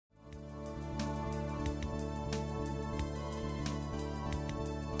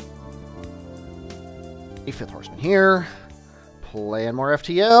A 5th Horseman here. Playing more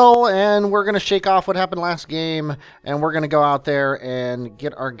FTL, and we're going to shake off what happened last game, and we're going to go out there and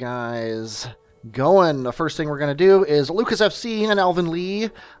get our guys going. The first thing we're going to do is Lucas FC and Alvin Lee,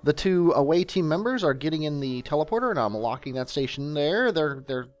 the 2 away team members, are getting in the teleporter, and I'm locking that station there.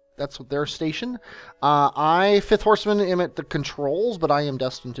 That's their station. I, 5th Horseman, am at the controls, but I am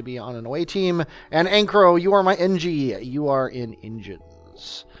destined to be on an away team. And Ankro, you are my NG. You are in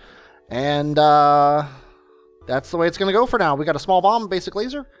engines. And, that's the way it's going to go for now. We got a small bomb, basic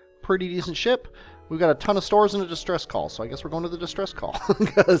laser, pretty decent ship. We've got a ton of stores and a distress call, so I guess we're going to the distress call.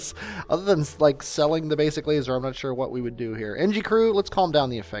 Because other than, like, selling the basic laser, I'm not sure what we would do here. NG crew, let's calm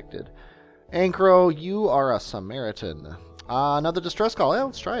down the affected. Ankro, you are a Samaritan. Another distress call. Yeah,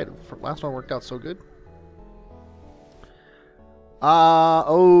 let's try it. Last one worked out so good.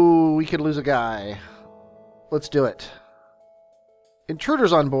 Oh, we could lose a guy. Let's do it.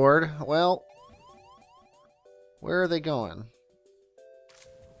 Intruders on board. Well, where are they going?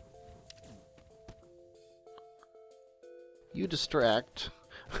 You distract.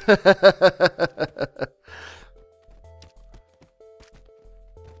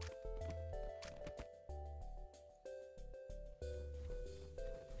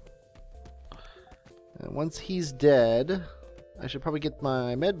 And once he's dead, I should probably get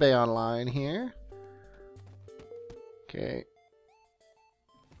my medbay online here. Okay.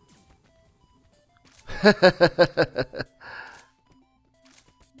 Let's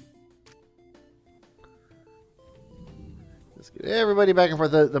get everybody back and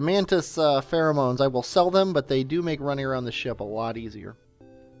forth. The mantis pheromones, I will sell them, but they do make running around the ship a lot easier.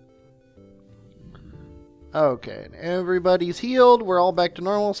 Okay, and everybody's healed. We're all back to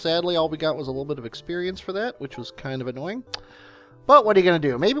normal. Sadly, all we got was a little bit of experience for that, which was kind of annoying. But what are you going to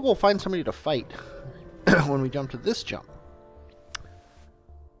do? Maybe we'll find somebody to fight when we jump to this jump.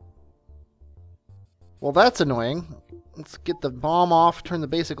 Well, that's annoying. Let's get the bomb off, turn the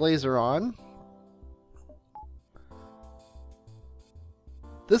basic laser on.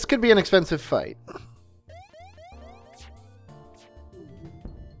 This could be an expensive fight.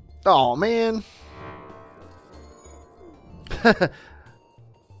 Oh, man. The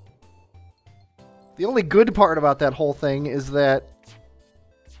only good part about that whole thing is that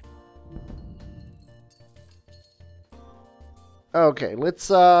okay, let's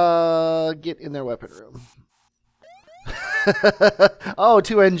get in their weapon room. Oh,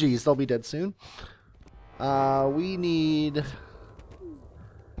 2 NGs. They'll be dead soon. We need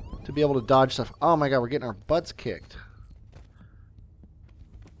to be able to dodge stuff. Oh my god, we're getting our butts kicked.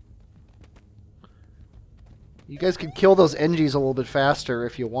 You guys could kill those NGs a little bit faster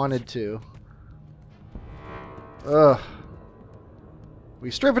if you wanted to. Ugh.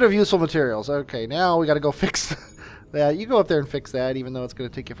 We strip it of useful materials. Okay, now we gotta go fix that. You go up there and fix that, even though it's gonna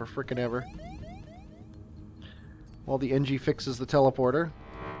take you for frickin' ever. While the NG fixes the teleporter.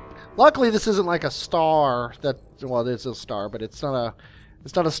 Luckily, this isn't like a star that... Well, it's a star, but it's not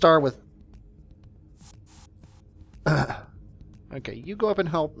a star with... Okay, you go up and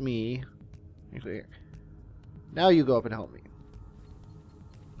help me. Here. Now you go up and help me.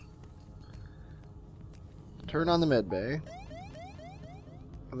 Turn on the med bay.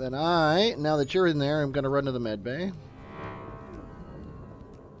 And then now that you're in there, I'm going to run to the med bay.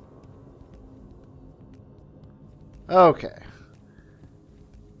 Okay.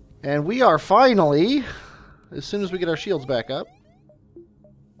 And we are finally, as soon as we get our shields back up,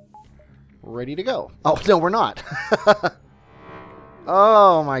 ready to go. Oh, no, we're not.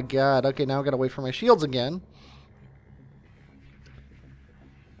 Oh, my God. Okay, now I've got to wait for my shields again.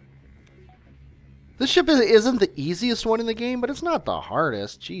 This ship isn't the easiest one in the game, but it's not the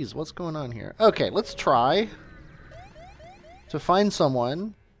hardest. Jeez, what's going on here? Okay, let's try to find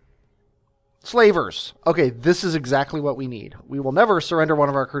someone. Slavers. Okay, this is exactly what we need. We will never surrender one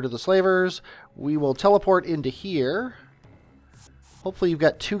of our crew to the slavers. We will teleport into here. Hopefully you've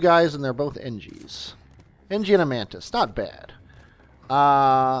got 2 guys and they're both NGs. NG and a mantis. Not bad.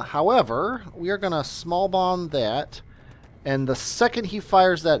 However, we are going to small bomb that. And the second he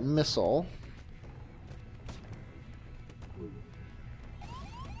fires that missile...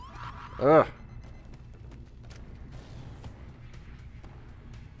 Ugh.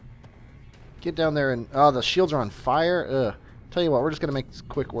 Get down there and... Oh, the shields are on fire? Ugh. Tell you what, we're just going to make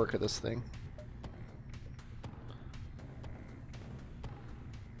quick work of this thing.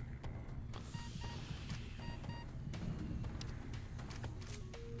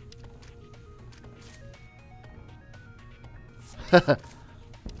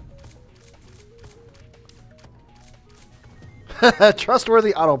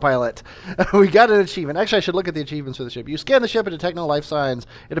 Trustworthy autopilot. We got an achievement. Actually, I should look at the achievements for the ship. You scan the ship and detect no life signs.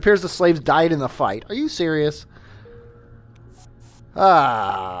 It appears the slaves died in the fight. Are you serious?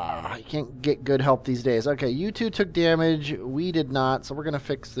 You can't get good help these days. Okay, you two took damage. We did not, so we're going to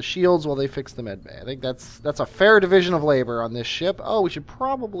fix the shields while they fix the med bay. I think that's a fair division of labor on this ship. Oh, we should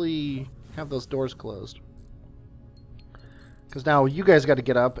probably have those doors closed. Because now you guys got to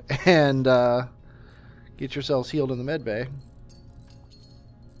get up and get yourselves healed in the med bay.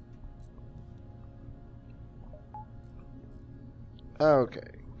 Okay,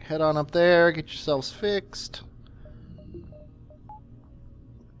 head on up there, get yourselves fixed.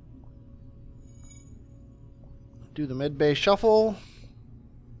 Do the med bay shuffle.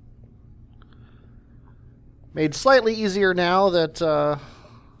 Made slightly easier now that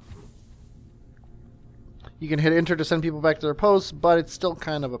you can hit enter to send people back to their posts, but it's still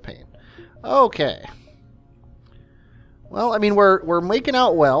kind of a pain. Okay. Well, I mean, we're making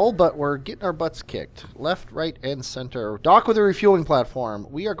out well, but we're getting our butts kicked. Left, right, and center. Dock with the refueling platform.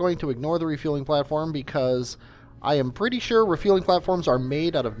 We are going to ignore the refueling platform because I am pretty sure refueling platforms are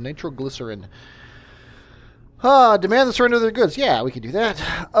made out of nitroglycerin. Demand the surrender of their goods. Yeah, we can do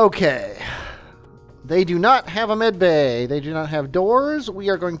that. Okay. They do not have a med bay. They do not have doors. We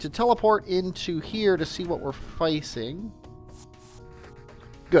are going to teleport into here to see what we're facing.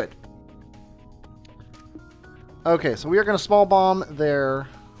 Good. Okay, so we are going to small bomb their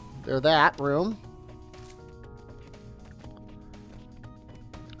that room.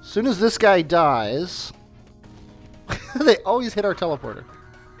 As soon as this guy dies, they always hit our teleporter.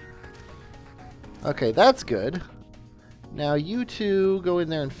 Okay, that's good. Now you two go in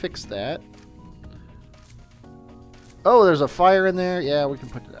there and fix that. Oh, there's a fire in there. Yeah, we can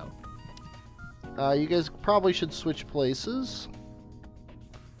put it out. You guys probably should switch places.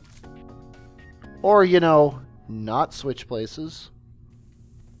 Or, you know, not switch places.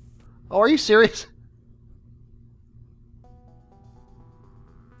 Oh, are you serious?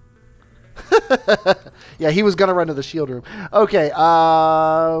 Yeah, he was going to run to the shield room. Okay,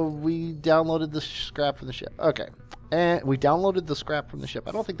 we downloaded the scrap from the ship. Okay, and we downloaded the scrap from the ship.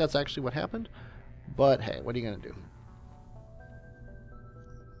 I don't think that's actually what happened, but hey, what are you going to do?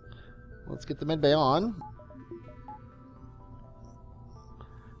 Let's get the medbay on.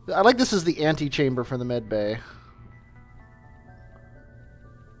 I like this is the antechamber for the medbay,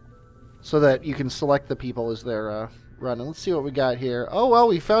 so that you can select the people as they're running. Let's see what we got here. Oh, well,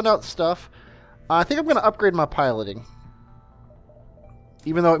 we found out stuff. I think I'm going to upgrade my piloting,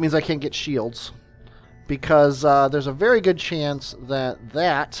 even though it means I can't get shields, because there's a very good chance that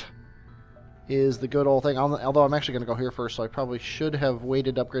that is the good old thing. Although I'm actually going to go here first, so I probably should have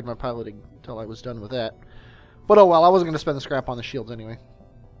waited to upgrade my piloting until I was done with that. But oh well, I wasn't going to spend the scrap on the shields anyway.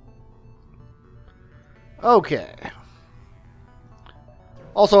 Okay.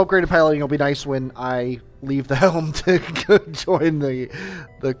 Also, upgraded piloting will be nice when I leave the helm to go join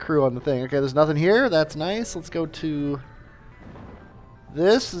the crew on the thing. Okay, there's nothing here. That's nice. Let's go to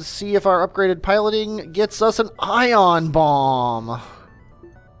this and see if our upgraded piloting gets us an ion bomb.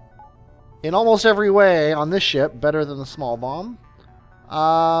 In almost every way on this ship, better than the small bomb.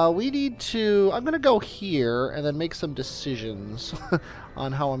 We need to... I'm going to go here and then make some decisions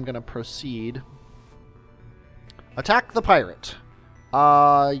on how I'm going to proceed. Attack the pirate.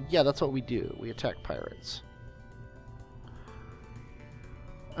 Yeah, that's what we do. We attack pirates.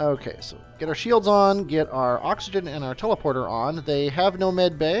 Okay, so get our shields on, get our oxygen and our teleporter on. They have no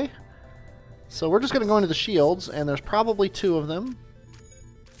med bay. So we're just going to go into the shields, and there's probably two of them.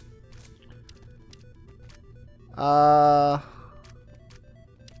 Ugh.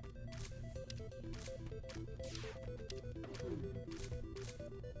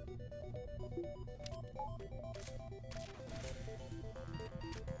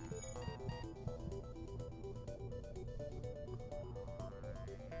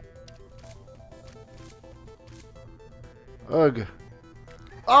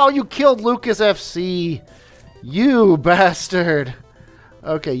 Oh, you killed Lucas FC. You bastard.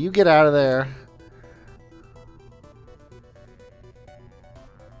 Okay, you get out of there.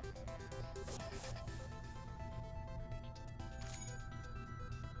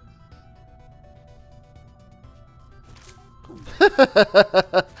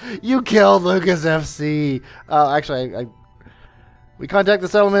 You killed Lucas FC. Actually, we contact the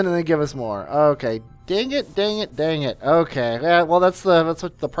settlement and they give us more. Okay. Dang it, dang it, dang it. Okay. Yeah, well, that's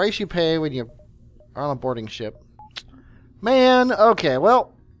what the price you pay when you are on a boarding ship. Man, okay.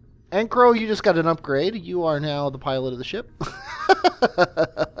 Well, Ankro, you just got an upgrade. You are now the pilot of the ship.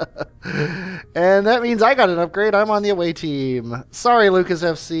 And that means I got an upgrade. I'm on the away team. Sorry, Lucas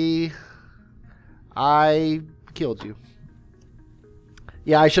FC. I killed you.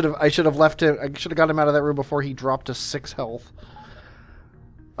 Yeah, I should have left him. I should have got him out of that room before he dropped to 6 health.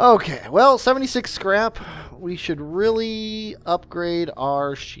 Okay, well, 76 scrap. We should really upgrade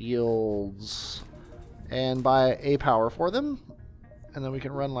our shields and buy a power for them. And then we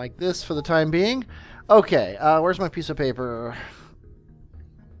can run like this for the time being. Okay, where's my piece of paper?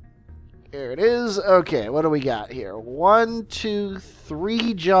 Here it is. Okay, what do we got here? 1, 2,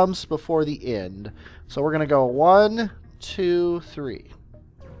 3 jumps before the end. So we're going to go 1, 2, 3.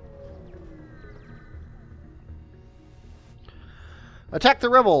 Attack the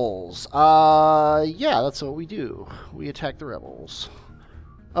rebels. Yeah, that's what we do. We attack the rebels.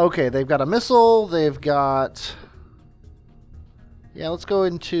 Okay, they've got a missile. They've got... Yeah, let's go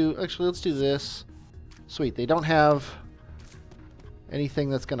into... Actually, let's do this. Sweet, they don't have anything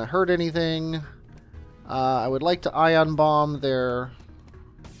that's going to hurt anything. I would like to ion bomb their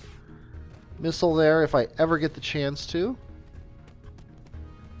missile there if I ever get the chance to.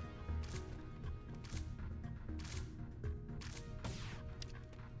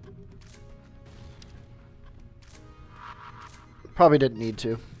 Probably didn't need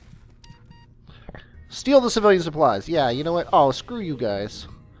to. Steal the civilian supplies. Yeah, you know what? Oh, screw you guys.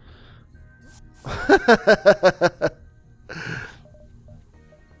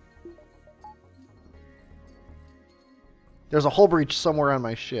 There's a hull breach somewhere on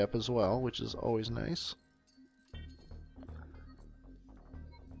my ship as well, which is always nice.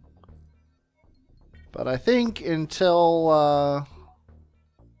 But I think until...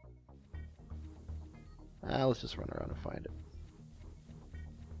 let's just run around and find it.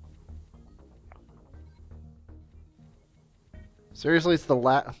 Seriously, it's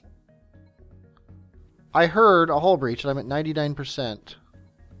the I heard a hull breach and I'm at 99%.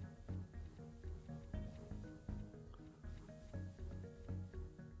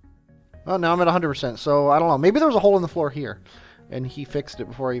 Oh, now I'm at 100%, so I don't know. Maybe there was a hole in the floor here, and he fixed it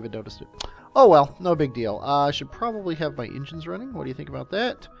before I even noticed it. Oh well, no big deal. I should probably have my engines running. What do you think about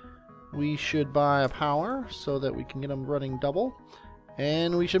that? We should buy a power so that we can get them running double,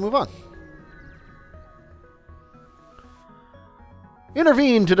 and we should move on.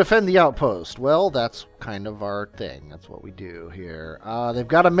 Intervene to defend the outpost. Well, that's kind of our thing. That's what we do here. They've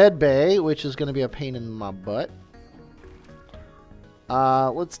got a med bay, which is going to be a pain in my butt.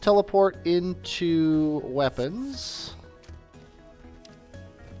 Let's teleport into weapons.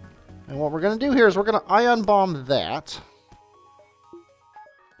 And what we're going to do here is we're going to ion bomb that.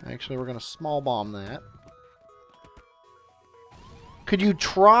 Actually, we're going to small bomb that. Could you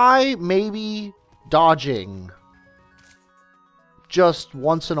try maybe dodging just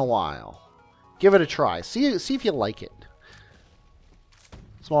once in a while? Give it a try. See if you like it.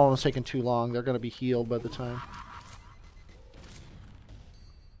 Small one's taking too long. They're going to be healed by the time.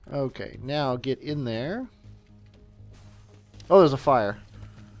 Okay, now get in there. Oh, there's a fire.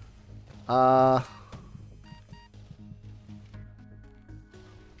 There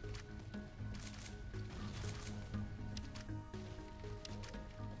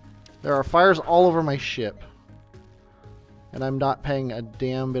are fires all over my ship. And I'm not paying a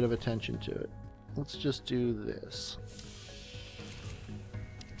damn bit of attention to it. Let's just do this.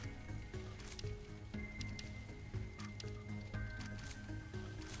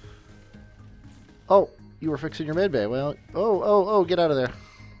 Oh, you were fixing your medbay. Well, oh, get out of there.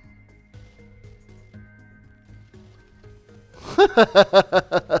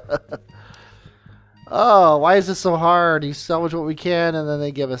 Oh, why is this so hard? You salvage what we can, and then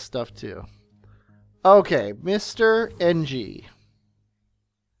they give us stuff too. Okay, Mr. NG.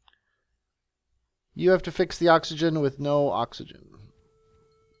 You have to fix the oxygen with no oxygen.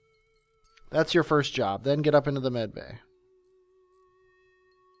 That's your first job. Then get up into the medbay.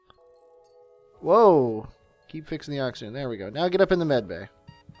 Whoa. Keep fixing the oxygen. There we go. Now get up in the medbay.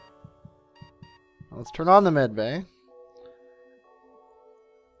 Let's turn on the medbay.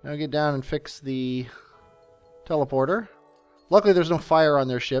 Now get down and fix the teleporter. Luckily there's no fire on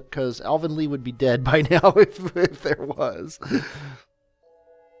their ship, because Alvin Lee would be dead by now if there was.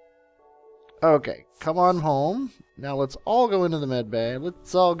 Okay, come on home. Now let's all go into the medbay.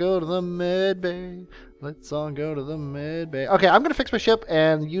 Let's all go to the medbay. Let's all go to the medbay. Okay, I'm going to fix my ship,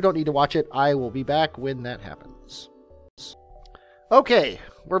 and you don't need to watch it. I will be back when that happens. Okay,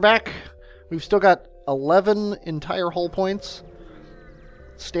 we're back. We've still got 11 entire hull points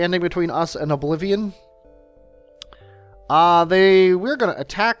standing between us and oblivion. We're going to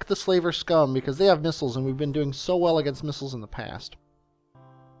attack the slaver scum because they have missiles, and we've been doing so well against missiles in the past.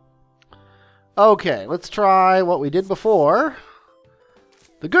 Okay, let's try what we did before.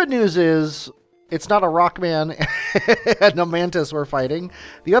 The good news is it's not a Rockman and a Mantis we're fighting.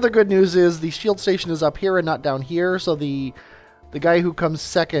 The other good news is the shield station is up here and not down here, so the the guy who comes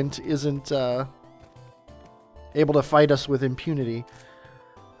second isn't able to fight us with impunity.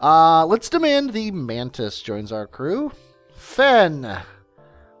 Let's demand the Mantis joins our crew. Fen!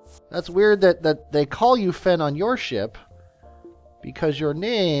 That's weird that they call you Fen on your ship, because your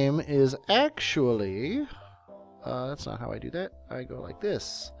name is actually... that's not how I do that. I go like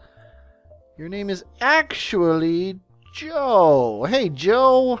this. Your name is actually Joe. Hey,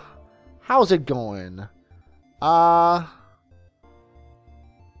 Joe. How's it going? I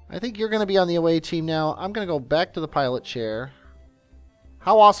think you're going to be on the away team now. I'm going to go back to the pilot chair.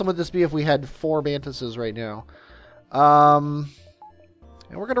 How awesome would this be if we had 4 Mantises right now? And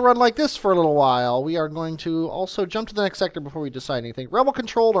we're going to run like this for a little while. We are going to also jump to the next sector before we decide anything.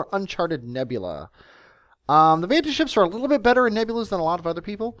 Rebel-controlled or uncharted nebula. The Vantage ships are a little bit better in nebulas than a lot of other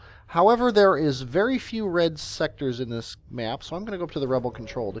people. However, there is very few red sectors in this map, so I'm going to go up to the Rebel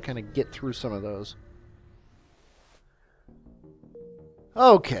Control to kind of get through some of those.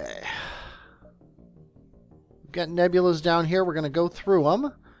 Okay. We've got nebulas down here. We're going to go through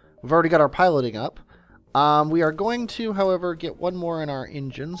them. We've already got our piloting up. We are going to, however, get one more in our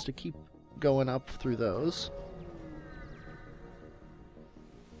engines to keep going up through those.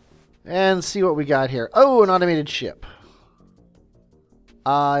 And see what we got here. Oh, an automated ship.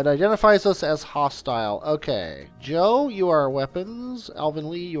 It identifies us as hostile. Okay. Joe, you are weapons. Alvin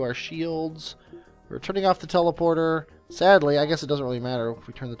Lee, you are shields. We're turning off the teleporter. Sadly, I guess it doesn't really matter if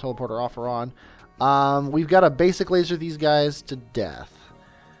we turn the teleporter off or on. We've got to basic laser these guys to death.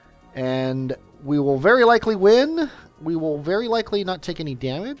 And we will very likely win. We will very likely not take any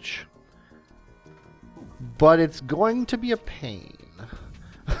damage. But it's going to be a pain.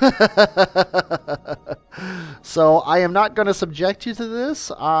 So I am not going to subject you to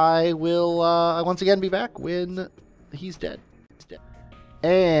this. I will once again be back when he's dead. He's dead.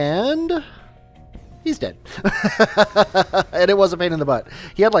 And he's dead. And it was a pain in the butt.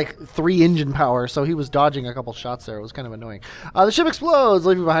 He had like 3 engine power, so he was dodging a couple shots there. It was kind of annoying. The ship explodes,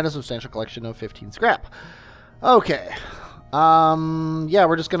 leaving behind a substantial collection of 15 scrap. Okay. Yeah,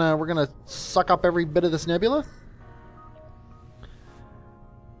 we're gonna suck up every bit of this nebula.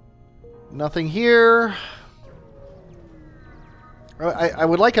 Nothing here. I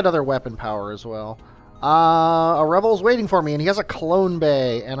would like another weapon power as well. A rebel's waiting for me, and he has a clone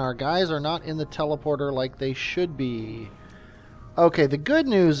bay, and our guys are not in the teleporter like they should be. Okay, the good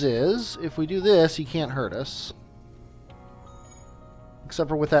news is, if we do this, he can't hurt us. Except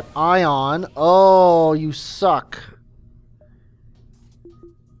for with that ion. Oh, you suck.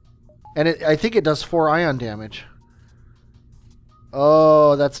 And I think it does 4 ion damage.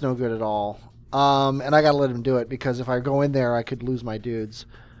 Oh, that's no good at all. And I gotta let him do it, because if I go in there, I could lose my dudes.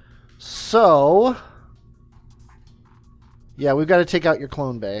 So... yeah, we've got to take out your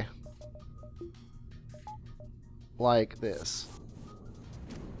clone bay. Like this.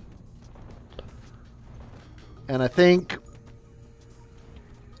 And I think...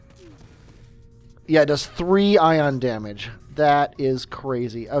 yeah, it does 3 ion damage. That is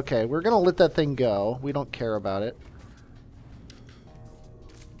crazy. Okay, we're going to let that thing go. We don't care about it.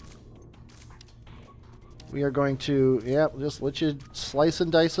 We are going to... yep, just let you slice and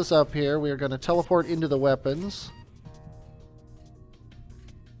dice us up here. We are going to teleport into the weapons.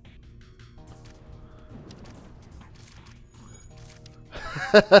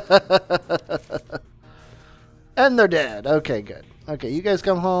 And they're dead. Okay, good. Okay, you guys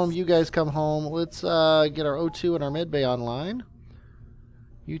come home. You guys come home. Let's get our O2 and our medbay online.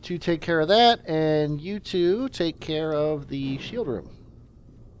 You two take care of that, and you two take care of the shield room.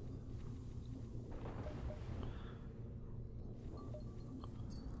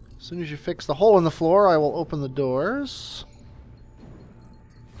 As soon as you fix the hole in the floor, I will open the doors.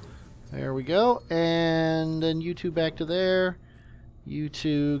 There we go. And then you two back to there. You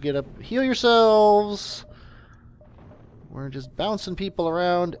two get up, heal yourselves. We're just bouncing people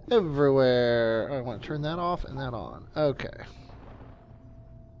around everywhere. I want to turn that off and that on. Okay.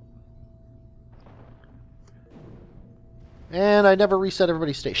 And I never reset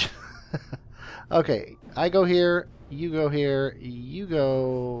everybody's station. Okay, I go here, you go here, you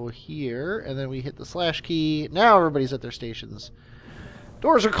go here, and then we hit the slash key. Now everybody's at their stations.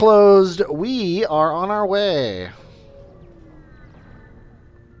 Doors are closed. We are on our way.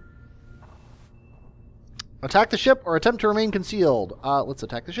 Attack the ship or attempt to remain concealed. Let's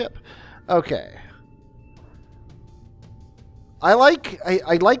attack the ship. Okay. I like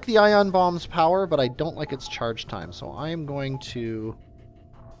the ion bomb's power, but I don't like its charge time. So I am going to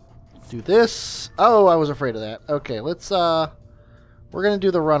do this. Oh, I was afraid of that. Okay, let's we're going to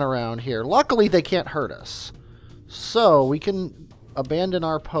do the run around here. Luckily, they can't hurt us. So we can abandon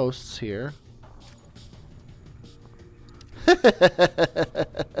our posts here.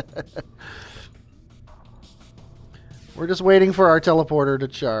 We're just waiting for our teleporter to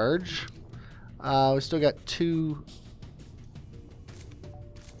charge. We still got 2.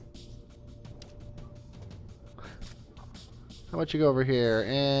 How about you go over here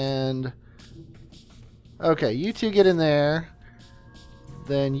and... Okay, you two get in there.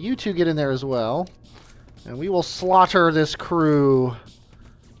 Then you two get in there as well. And we will slaughter this crew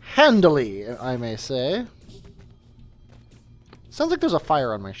handily, I may say. Sounds like there's a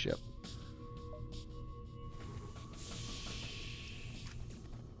fire on my ship.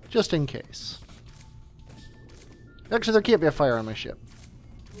 Just in case. Actually, there can't be a fire on my ship.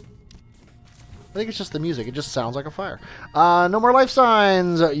 I think it's just the music. It just sounds like a fire. No more life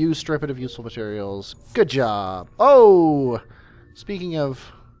signs. You strip it of useful materials. Good job. Oh! Speaking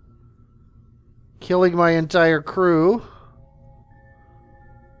of killing my entire crew.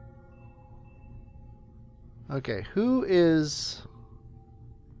 Okay, who is...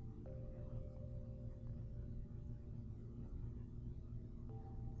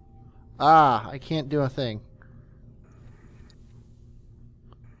 Ah, I can't do a thing.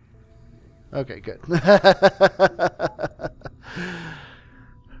 Okay, good.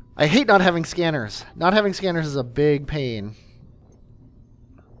 I hate not having scanners. Not having scanners is a big pain.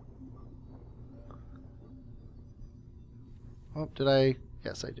 Oh, did I?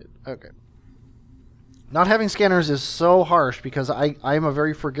 Yes, I did. Okay. Not having scanners is so harsh because I'm a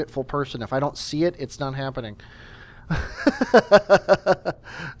very forgetful person. If I don't see it, it's not happening.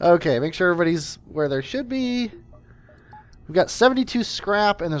 Okay, make sure everybody's where there should be. We've got 72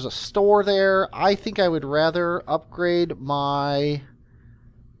 scrap, and there's a store there. I think I would rather upgrade my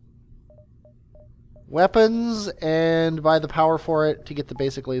weapons and buy the power for it to get the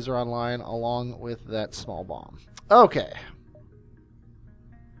basic laser online, along with that small bomb. Okay.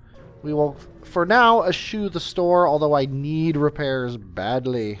 We will, for now, eschew the store, although I need repairs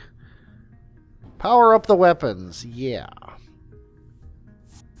badly. Power up the weapons. Yeah.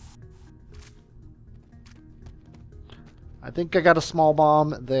 I think I got a small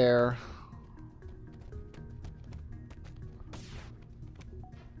bomb there.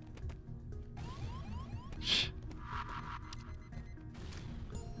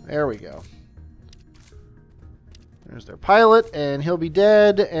 There we go. There's their pilot, and he'll be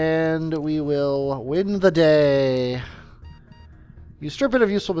dead, and we will win the day. You strip it of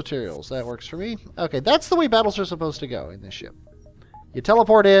useful materials. That works for me. Okay, that's the way battles are supposed to go in this ship. You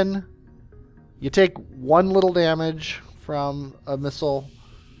teleport in, you take 1 little damage from a missile,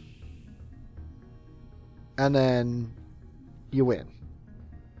 and then you win.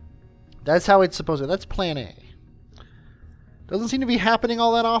 That's how it's supposed to. That's plan A. Doesn't seem to be happening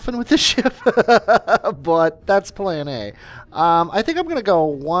all that often with this ship, but that's plan A. I think I'm going to go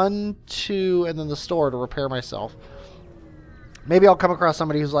 1, 2, and then the store to repair myself. Maybe I'll come across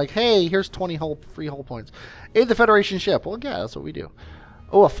somebody who's like, hey, here's 20 free hull points. Aid the Federation ship. Well, yeah, that's what we do.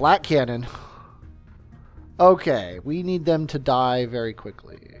 Oh, a flat cannon. Okay, we need them to die very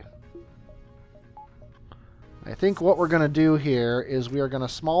quickly. I think what we're going to do here is we are going to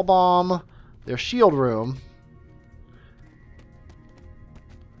small bomb their shield room.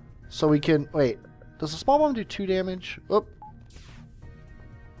 So we can... Wait, does the small bomb do 2 damage? Oop.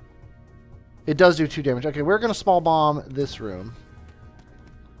 It does do 2 damage. Okay, we're going to small bomb this room.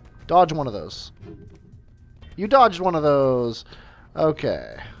 Dodge one of those. You dodged one of those.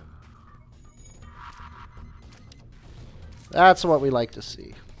 Okay. That's what we like to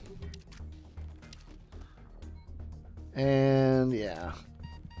see. And, yeah.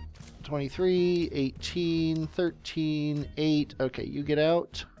 23, 18, 13, 8. Okay, you get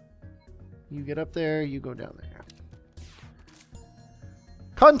out. You get up there. You go down there.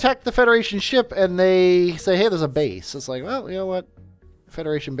 Contact the Federation ship, and they say, hey, there's a base. It's like, well, you know what?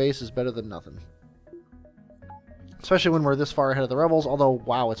 Federation base is better than nothing. Especially when we're this far ahead of the rebels, although,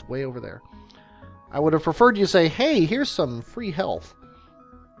 wow, it's way over there. I would have preferred you say, hey, here's some free health.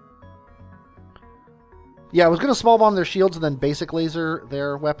 Yeah, I was going to small bomb their shields and then basic laser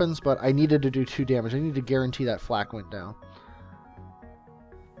their weapons, but I needed to do 2 damage. I needed to guarantee that flak went down.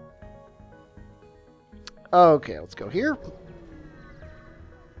 Okay, let's go here.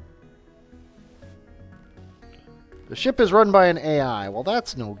 The ship is run by an AI. Well,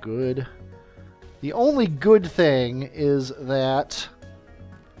 that's no good. The only good thing is that,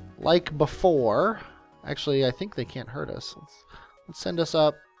 like before... Actually, I think they can't hurt us. Let's send us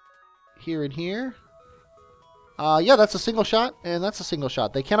up here and here. Yeah, that's a single shot, and that's a single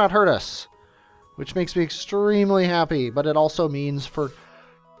shot. They cannot hurt us, which makes me extremely happy, but it also means for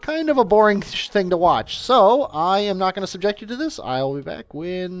kind of a boring thing to watch. So, I am not going to subject you to this. I'll be back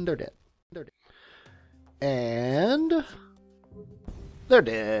when they're dead. And They're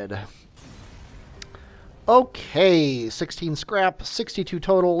dead. Okay, 16 scrap, 62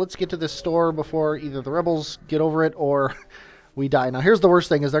 total. Let's get to this store before either the rebels get over it or we die. Now, here's the worst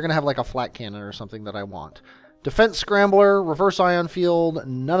thing, is they're going to have like a flat cannon or something that I want. Defense scrambler, reverse ion field,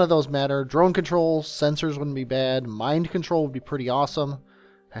 none of those matter. Drone control, sensors wouldn't be bad. Mind control would be pretty awesome.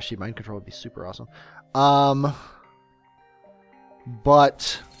 Actually, mind control would be super awesome.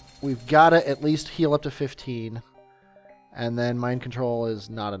 But we've got to at least heal up to 15. And then mind control is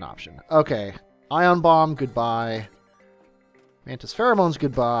not an option. Okay. Ion bomb, goodbye. Mantis pheromones,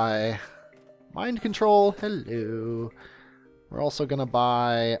 goodbye. Mind control, hello. We're also going to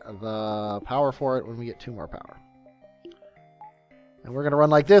buy the power for it when we get 2 more power. And we're going to run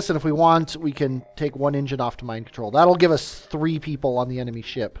like this, and if we want, we can take 1 engine off to mind control. That'll give us 3 people on the enemy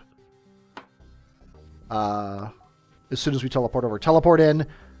ship. As soon as we teleport over. Teleport in.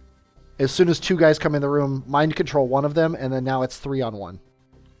 As soon as 2 guys come in the room, mind control 1 of them, and then now it's 3 on 1.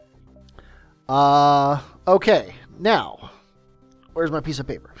 Okay, now, where's my piece of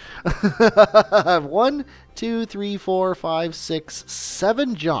paper? I have 1, 2, 3, 4, 5, 6,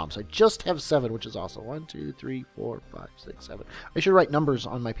 7 jumps. I just have 7, which is awesome. 1, 2, 3, 4, 5, 6, 7. I should write numbers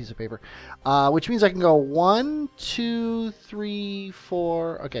on my piece of paper, which means I can go 1, 2, 3,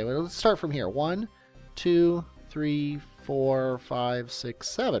 4. Okay, well, let's start from here. 1, 2, 3, 4, 5, 6,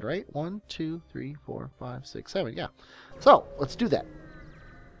 7, right? 1, 2, 3, 4, 5, 6, 7. Yeah. So, let's do that.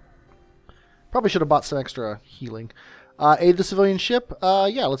 Probably should have bought some extra healing. Aid the civilian ship?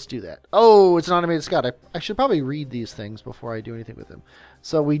 Yeah, let's do that. Oh, it's an automated scout. I should probably read these things before I do anything with them.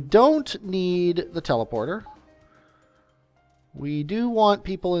 So we don't need the teleporter. We do want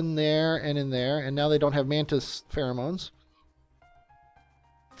people in there, and now they don't have mantis pheromones.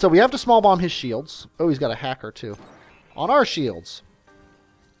 So we have to small bomb his shields. Oh, he's got a hacker too. On our shields.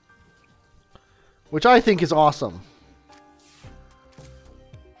 Which I think is awesome.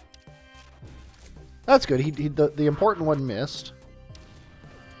 That's good. The important one missed.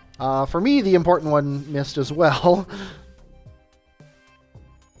 For me, the important one missed as well.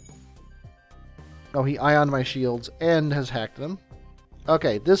 Oh, he ioned my shields and has hacked them.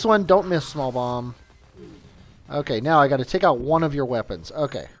 Okay, this one, don't miss small bomb. Okay, now I got to take out 1 of your weapons.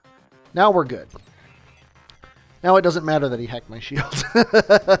 Okay, now we're good. Now it doesn't matter that he hacked my shields.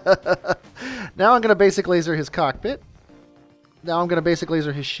 Now I'm going to basic laser his cockpit. Now I'm going to basic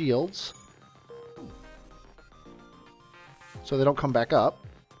laser his shields, so they don't come back up.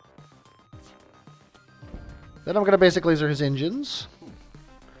 Then I'm going to basic laser his engines,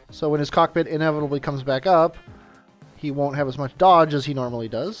 so when his cockpit inevitably comes back up, he won't have as much dodge as he normally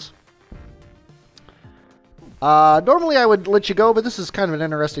does. Normally I would let you go, but this is kind of an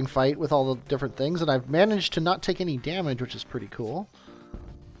interesting fight with all the different things, and I've managed to not take any damage, which is pretty cool.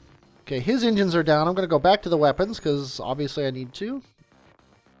 Okay, his engines are down. I'm going to go back to the weapons, because obviously I need to.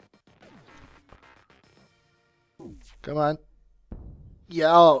 Come on. Yeah,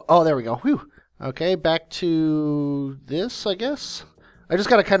 oh, there we go. Whew. Okay, back to this, I guess. I just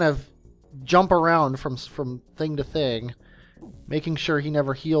got to kind of jump around from thing to thing, making sure he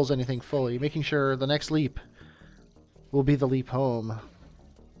never heals anything fully, making sure the next leap will be the leap home.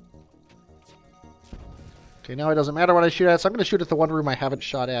 Okay, now it doesn't matter what I shoot at, so I'm going to shoot at the one room I haven't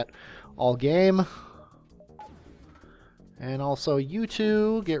shot at all game. And also, you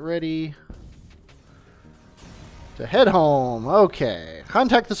two, get ready to head home. Okay.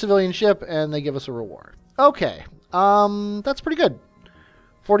 Contact the civilian ship, and they give us a reward. Okay. That's pretty good.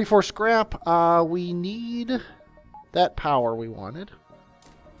 44 scrap. We need that power we wanted.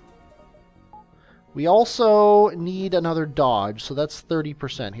 We also need another dodge, so that's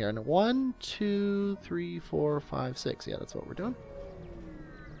 30% here. And 1, 2, 3, 4, 5, 6. Yeah, that's what we're doing.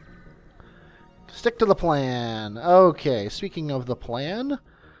 Stick to the plan. Okay, speaking of the plan.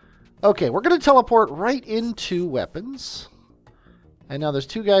 Okay, we're going to teleport right into weapons. And now there's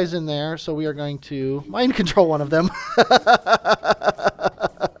 2 guys in there, so we are going to mind control one of them.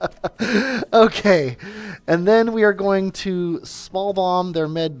 Okay, and then we are going to small bomb their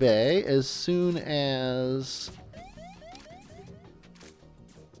med bay as soon as...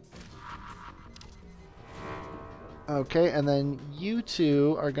 Okay, and then you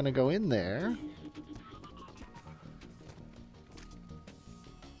two are going to go in there.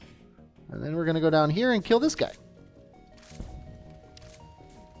 And then we're going to go down here and kill this guy.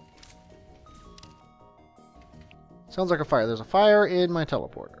 Sounds like a fire. There's a fire in my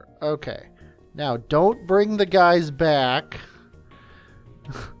teleporter. Okay. Now, don't bring the guys back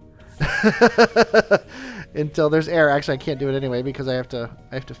until there's air. Actually, I can't do it anyway because I have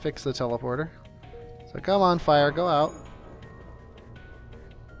to fix the teleporter. So come on, fire, go out.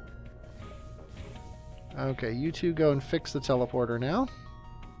 Okay, you two go and fix the teleporter now.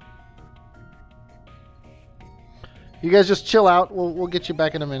 You guys just chill out. We'll get you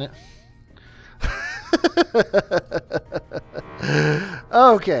back in a minute.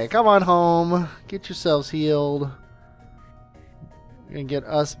 Okay, come on home. Get yourselves healed. And get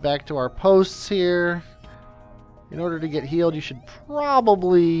us back to our posts here. In order to get healed, you should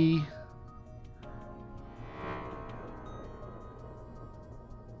probably...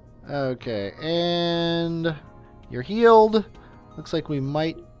 Okay, and you're healed. Looks like we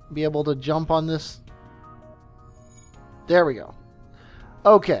might be able to jump on this. There we go.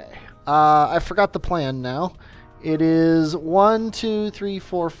 Okay, I forgot the plan now. It is 1, 2, 3,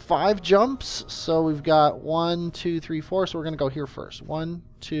 4, 5 jumps. So we've got 1, 2, 3, 4. So we're going to go here first. 1,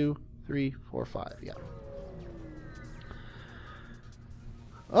 2, 3, 4, 5. Yeah.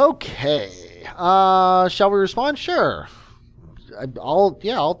 Okay. Shall we respond? Sure.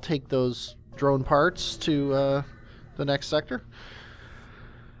 I'll take those drone parts to the next sector.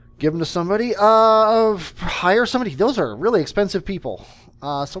 Give them to somebody. Hire somebody. Those are really expensive people.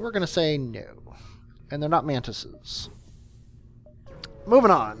 So we're going to say no. And they're not Mantises.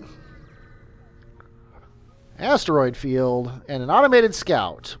 Moving on. Asteroid field and an automated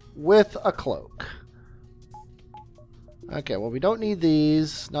scout with a cloak. Okay, well, we don't need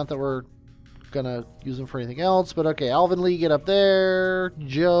these. Not that we're going to use them for anything else. But okay, Alvin Lee, get up there.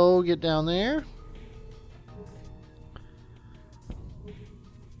 Joe, get down there.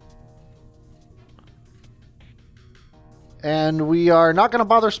 And we are not going to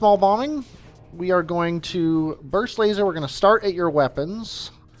bother small bombing. We are going to burst laser. We're going to start at your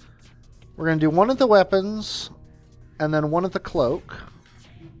weapons. We're going to do one at the weapons and then one at the cloak.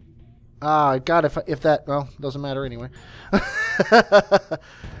 God, if that... Well, doesn't matter anyway.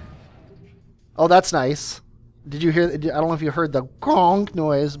 Oh, that's nice. Did you hear... I don't know if you heard the gong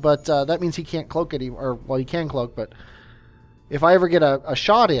noise, but that means he can't cloak anymore. Well, he can cloak, but if I ever get a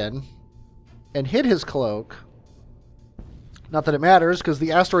shot in and hit his cloak... Not that it matters, because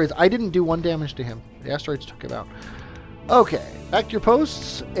the asteroids... I didn't do 1 damage to him. The asteroids took him out. Okay, back to your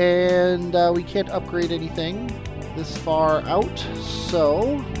posts, and we can't upgrade anything this far out,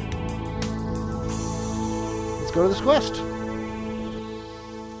 so... Let's go to this quest.